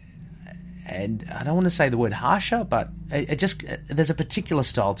 And I don't want to say the word harsher, but it just, there's a particular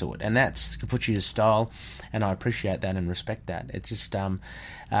style to it, and that's Capucci's style, and I appreciate that and respect that. It's just,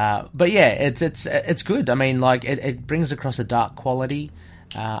 but yeah, it's good. I mean, like it brings across a dark quality.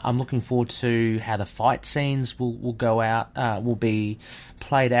 I'm looking forward to how the fight scenes will go out, will be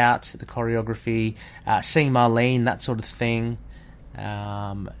played out, the choreography, seeing Marlene, that sort of thing.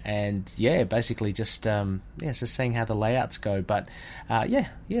 And yeah, basically just seeing how the layouts go. But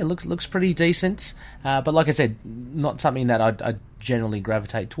looks pretty decent. But like I said, not something that I generally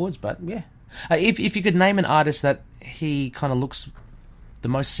gravitate towards. But yeah, if you could name an artist that he kind of looks the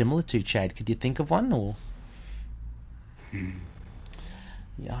most similar to, Chad, could you think of one? Or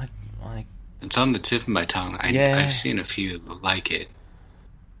yeah, it's on the tip of my tongue. I've seen a few like it.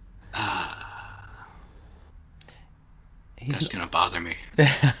 That's going to bother me.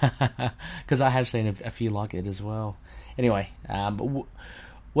 Because I have seen a few like it as well. Anyway,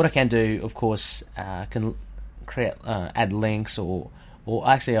 what I can do, of course, can create, add links or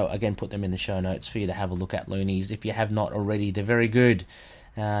actually, I'll again put them in the show notes for you to have a look at, Loonies. If you have not already, they're very good.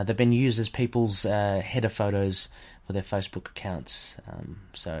 They've been used as people's header photos for their Facebook accounts.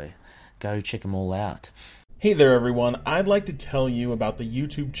 So go check them all out. Hey there, everyone. I'd like to tell you about the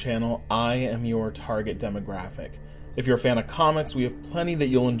YouTube channel I Am Your Target Demographic. If you're a fan of comics, we have plenty that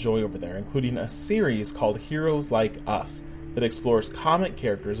you'll enjoy over there, including a series called Heroes Like Us that explores comic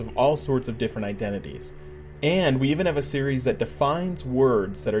characters of all sorts of different identities. And we even have a series that defines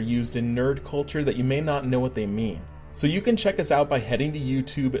words that are used in nerd culture that you may not know what they mean. So you can check us out by heading to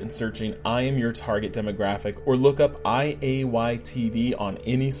YouTube and searching I Am Your Target Demographic, or look up IAYTD on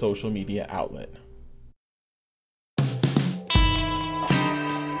any social media outlet.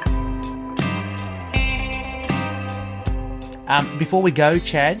 Before we go,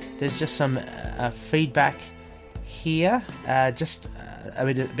 Chad, there's just some feedback here. Just a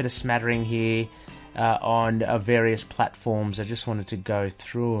bit of smattering here on various platforms. I just wanted to go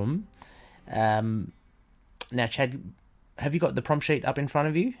through them. Now, Chad, have you got the prompt sheet up in front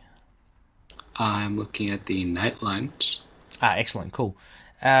of you? I'm looking at the Nightlines. Excellent, cool.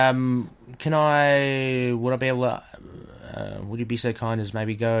 Would I be able to, would you be so kind as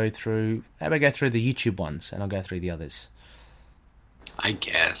maybe go through the YouTube ones, and I'll go through the others? I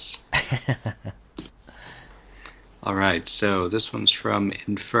guess. All right, so this one's from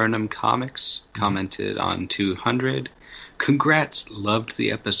Infernum Comics, commented on 200. Congrats, loved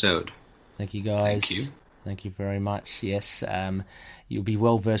the episode. Thank you, guys. Thank you. Thank you very much. Yes, you'll be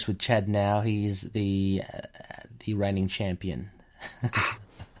well versed with Chad now. He is the reigning champion.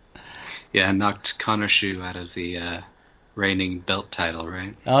 Yeah, knocked Connor Shu out of the reigning belt title,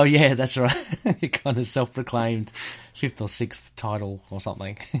 right? Oh yeah, that's right. He kind of self-proclaimed 5th or 6th title or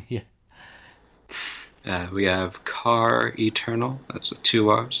something. Yeah. We have Car Eternal, that's with 2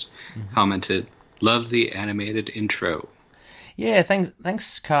 R's, commented, love the animated intro. Yeah,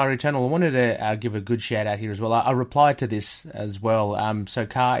 thanks, Car Eternal. I wanted to give a good shout out here as well. I replied to this as well. So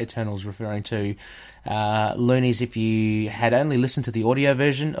Car Eternal is referring to Loonies. If you had only listened to the audio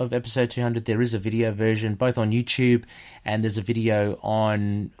version of episode 200, there is a video version both on YouTube, and there's a video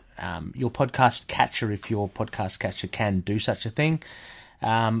on your podcast catcher if your podcast catcher can do such a thing.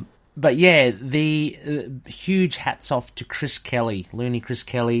 But yeah, the huge hats off to Chris Kelly, Looney Chris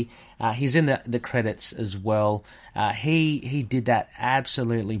Kelly. He's in the credits as well. He did that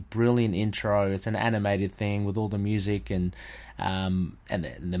absolutely brilliant intro. It's an animated thing with all the music and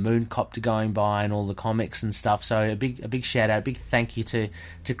the moon copter going by and all the comics and stuff. So a big shout out, big thank you to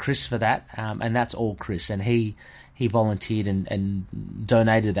Chris for that. And that's all Chris, and he volunteered and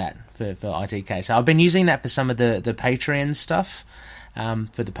donated that for ITK. So I've been using that for some of the Patreon stuff.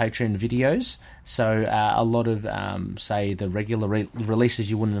 For the Patreon videos, so a lot of say the regular releases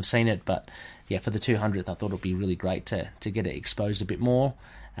you wouldn't have seen it, but yeah, for the 200th I thought it'd be really great to get it exposed a bit more.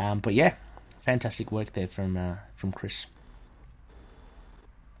 But yeah, fantastic work there from Chris.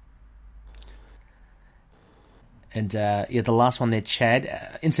 And the last one there,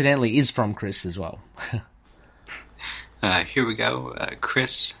 Chad, incidentally is from Chris as well. Here we go,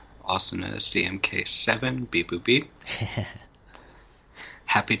 Chris, also known as CMK7, beep boop beep.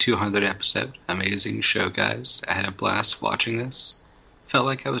 Happy 200 episode. Amazing show, guys. I had a blast watching this. Felt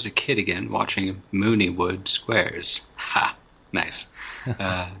like I was a kid again watching Mooneywood Squares. Ha! Nice.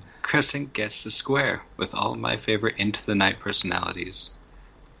 Crescent gets the square with all of my favorite Into the Night personalities.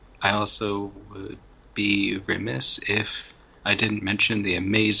 I also would be remiss if I didn't mention the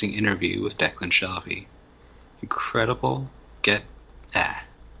amazing interview with Declan Shalvey. Incredible get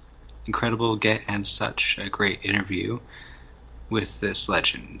and such a great interview with this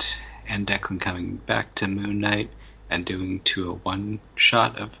legend. And Declan coming back to Moon Knight and doing to a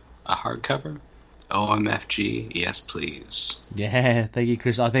one-shot of a hardcover. OMFG, yes please. Yeah, thank you,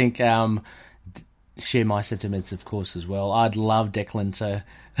 Chris. I think share my sentiments, of course, as well. I'd love Declan to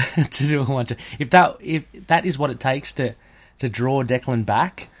to do a one. If that is what it takes to draw Declan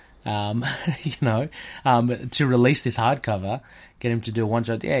back, to release this hardcover, get him to do a one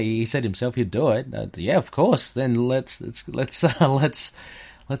shot. Yeah, he said himself he'd do it. Yeah, of course. Then let's see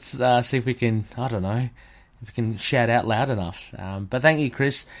if we can. I don't know if we can shout out loud enough. But thank you,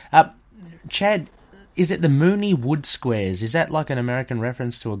 Chris. Chad, is it the Mooneywood Squares? Is that like an American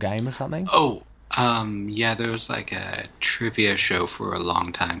reference to a game or something? Oh, yeah, there was like a trivia show for a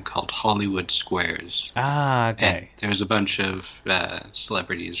long time called Hollywood Squares. Ah, okay. And there was a bunch of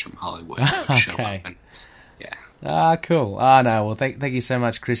celebrities from Hollywood who show up. And, yeah. Ah, cool. Ah, no. Well, thank you so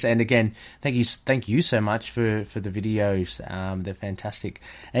much, Chris. And again, thank you so much for the videos. They're fantastic.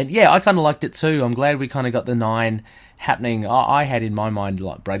 And yeah, I kind of liked it too. I'm glad we kind of got the 9 happening. I had in my mind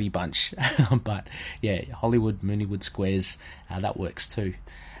like Brady Bunch, but yeah, Hollywood Mooneywood Squares, that works too.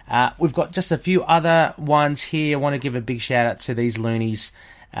 We've got just a few other ones here. I want to give a big shout out to these loonies.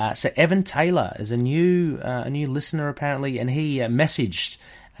 So Evan Taylor is a new listener apparently, and he messaged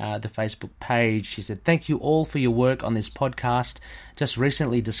the Facebook page. He said, "Thank you all for your work on this podcast. Just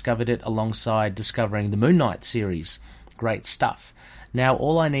recently discovered it alongside discovering the Moon Knight series. Great stuff. Now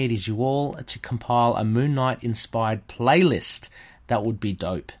all I need is you all to compile a Moon Knight inspired playlist. That would be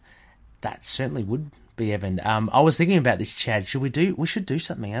dope." That certainly would be, Evan. I was thinking about this, Chad. We should do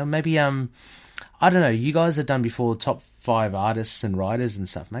something. Maybe I don't know. You guys have done before top 5 artists and writers and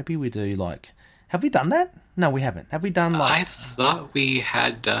stuff. Maybe we do like. Have we done that? No, we haven't. Have we done like? I thought we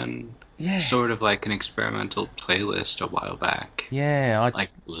had done sort of like an experimental playlist a while back. Yeah, like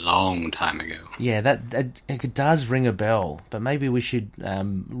long time ago. Yeah, that it does ring a bell. But maybe we should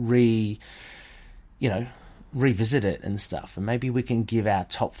revisit it and stuff, and maybe we can give our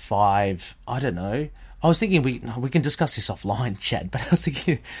top 5. I don't know. I was thinking we can discuss this offline, Chad. But I was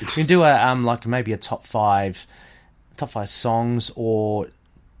thinking we can do a like maybe a top 5 songs or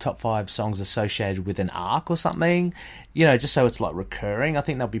top 5 songs associated with an arc or something. Just so it's like recurring. I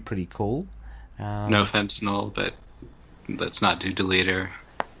think that'd be pretty cool. No offense, Noel, but let's not do Deleter.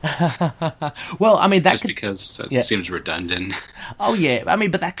 Well, I mean because that seems redundant. Oh yeah, I mean,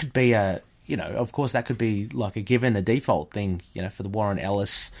 but that could be of course, that could be like a given, a default thing, for the Warren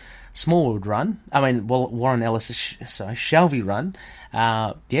Ellis Smallwood run. I mean, Warren Ellis, Shalvey run.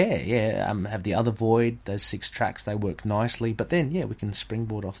 Have the Other Void, those 6 tracks, they work nicely. But then, we can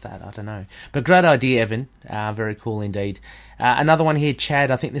springboard off that. I don't know. But great idea, Evan. Very cool indeed. Another one here,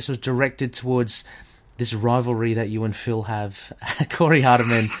 Chad. I think this was directed towards this rivalry that you and Phil have. Corey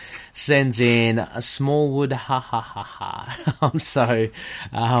Hardiman sends in a Smallwood, ha ha ha ha.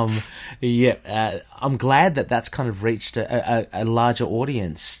 I'm glad that's kind of reached a larger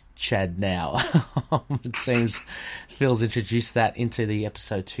audience, Chad, now. It seems Phil's introduced that into the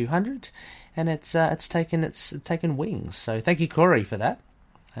episode 200, and it's taken wings. So thank you, Corey, for that.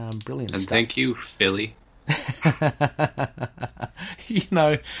 Brilliant and stuff. Thank you, Philly.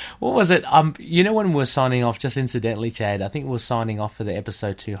 What was it? When we were signing off, just incidentally, Chad, I think we were signing off for the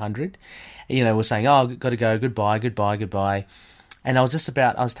episode 200. We're saying, "Oh, got to go. Goodbye." And I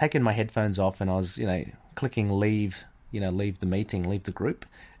was taking my headphones off, and I was, clicking leave. Leave the meeting, leave the group.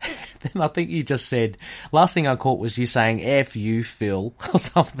 Then I think you just said, last thing I caught was you saying, "F you, Phil," or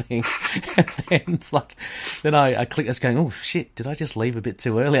something. And then it's like, then I clicked, I was going, "Oh shit, did I just leave a bit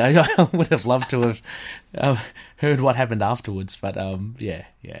too early?" I would have loved to have heard what happened afterwards, but yeah,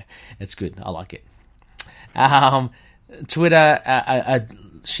 it's good. I like it. Twitter, a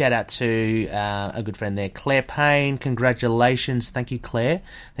shout out to a good friend there, Claire Payne. Congratulations. Thank you, Claire.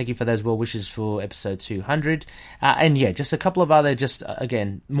 Thank you for those well wishes for episode 200. And yeah, just a couple of other,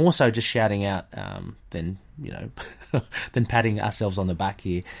 again, more so just shouting out than than patting ourselves on the back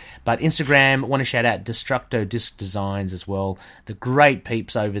here. But Instagram, want to shout out Destructo Disc Designs as well. The great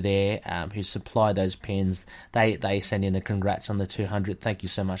peeps over there who supply those pins. They send in a congrats on the 200. Thank you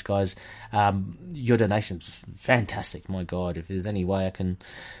so much, guys. Your donation's fantastic. My God, if there's any way I can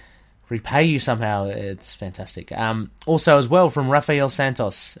repay you somehow. It's fantastic. Also, as well, from Rafael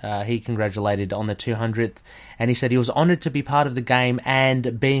Santos, he congratulated on the 200th, and he said he was honoured to be part of the game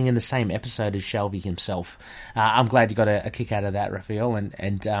and being in the same episode as Shelby himself. I'm glad you got a kick out of that, Rafael,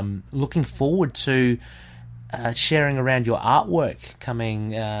 and looking forward to sharing around your artwork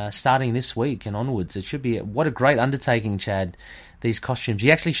coming, starting this week and onwards. It should be what a great undertaking, Chad. These costumes.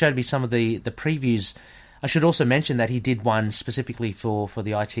 He actually showed me some of the previews. I should also mention that he did one specifically for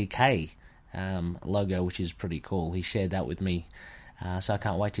the ITK logo, which is pretty cool. He shared that with me, so I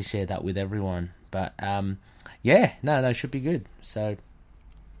can't wait to share that with everyone. But yeah, no, it should be good. So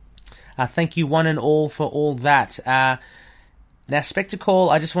thank you one and all for all that. Now,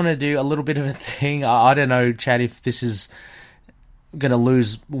 Spectacall, I just want to do a little bit of a thing. I don't know, Chad, if this is going to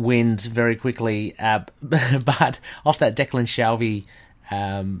lose wind very quickly, but off that Declan Shalvey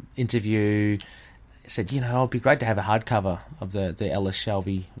interview, said, it'd be great to have a hardcover of the Ellis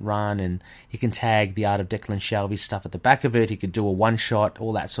Shalvey run, and he can tag the Art of Declan Shalvey stuff at the back of it. He could do a one-shot,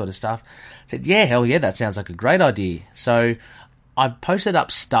 all that sort of stuff. I said, yeah, hell yeah, that sounds like a great idea. So I've posted up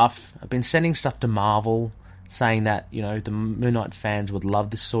stuff. I've been sending stuff to Marvel, saying that, the Moon Knight fans would love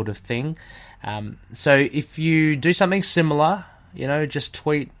this sort of thing. So if you do something similar, just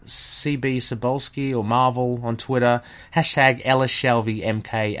tweet CB Sobolski or Marvel on Twitter, hashtag Ellis Shalvey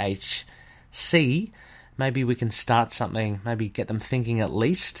MKHC. Maybe we can start something, maybe get them thinking at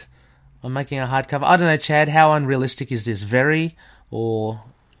least on making a hardcover. I don't know, Chad, how unrealistic is this? Very or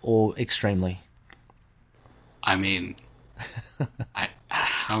extremely? I mean,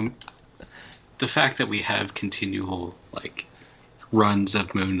 the fact that we have continual, runs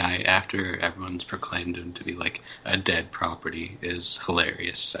of Moon Knight after everyone's proclaimed him to be, a dead property is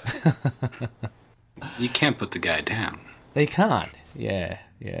hilarious. So. You can't put the guy down. They can't. Yeah.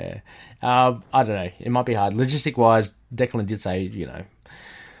 I don't know. It might be hard. Logistic-wise, Declan did say,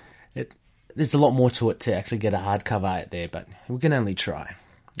 there's a lot more to it to actually get a hardcover out there, but we can only try.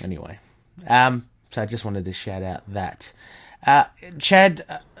 Anyway. So I just wanted to shout out that.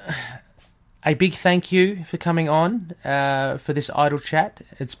 Chad, a big thank you for coming on for this idle chat.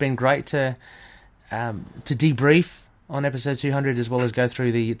 It's been great to debrief on episode 200 as well as go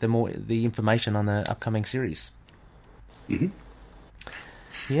through the information on the upcoming series. Mm-hmm.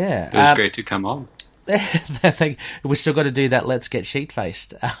 Yeah, it was great to come on. We still got to do that. Let's get sheet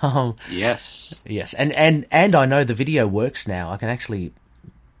faced. Yes, and I know the video works now. I can actually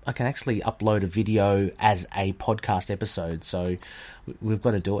upload a video as a podcast episode, so we've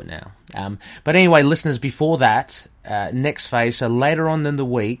got to do it now. But anyway, listeners, before that, next phase, so later on in the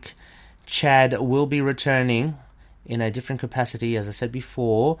week, Chad will be returning in a different capacity, as I said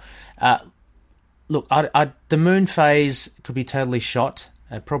before. Look, the moon phase could be totally shot.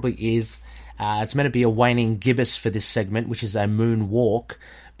 It probably is. It's meant to be a waning gibbous for this segment, which is a moon walk,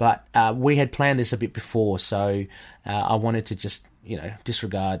 but we had planned this a bit before, so I wanted to just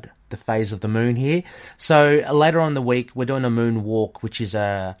disregard the phase of the moon here. So later on in the week, we're doing a moon walk, which is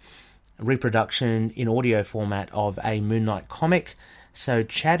a reproduction in audio format of a Moon Knight comic. So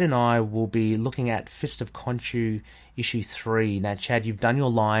Chad and I will be looking at Fist of Khonshu issue 3. Now, Chad, you've done your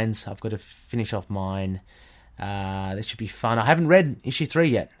lines. I've got to finish off mine. This should be fun. I haven't read issue 3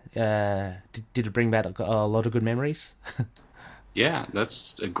 yet. Did it bring back a lot of good memories? Yeah,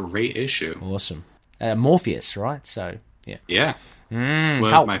 that's a great issue. Awesome. Morpheus, right? So, yeah. Yeah.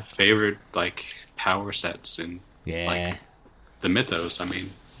 One of my favorite, power sets in, the mythos. I mean,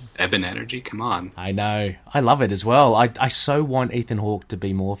 Ebon Energy, come on. I know. I love it as well. I so want Ethan Hawke to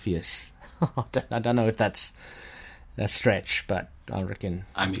be Morpheus. I don't know if that's a stretch, but I reckon.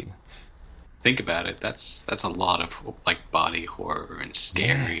 I mean, think about it. That's a lot of, body horror and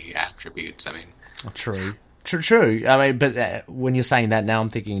scary attributes. I mean. True. I mean, but when you're saying that now, I'm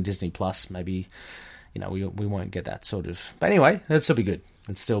thinking Disney Plus. Maybe, we won't get that sort of. But anyway, it'll still be good.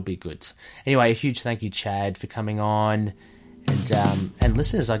 Anyway, a huge thank you, Chad, for coming on, and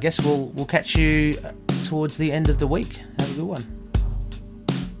listeners, I guess we'll catch you towards the end of the week. Have a good one.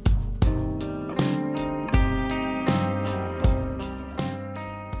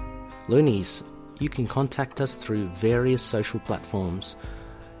 Loonies, you can contact us through various social platforms.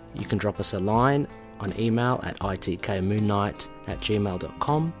 You can drop us a line on email at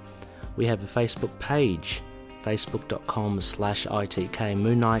itkmoonknight@gmail.com. We have a Facebook page,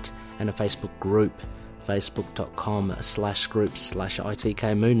 facebook.com/itkmoonknight, and a Facebook group,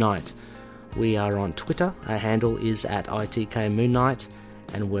 facebook.com/groups/itkmoonknight. We are on Twitter. Our handle is at itkmoonknight,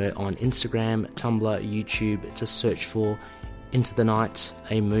 and we're on Instagram, Tumblr, YouTube. Just search for Into the Night,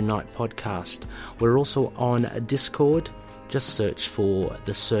 a Moon Knight podcast. We're also on Discord. Just search for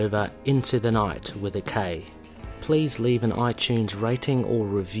the server Into the Night with a K. Please leave an iTunes rating or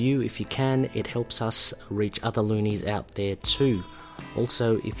review if you can. It helps us reach other loonies out there too.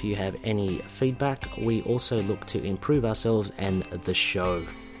 Also, if you have any feedback, we also look to improve ourselves and the show.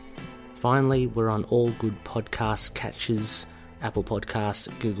 Finally, we're on all good podcast catchers: Apple Podcast,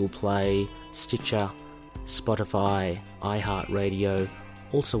 Google Play, Stitcher, Spotify, iHeartRadio,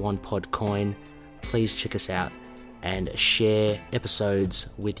 also on Podcoin. Please check us out and share episodes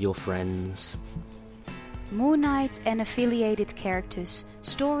with your friends. Moon Knight and affiliated characters,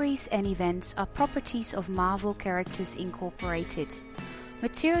 stories and events are properties of Marvel Characters Incorporated.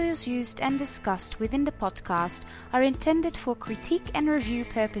 Materials used and discussed within the podcast are intended for critique and review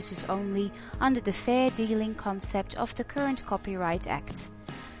purposes only under the fair dealing concept of the current Copyright Act.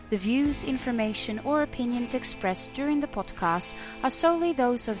 The views, information, or opinions expressed during the podcast are solely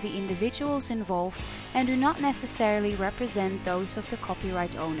those of the individuals involved and do not necessarily represent those of the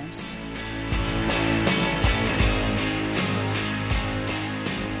copyright owners.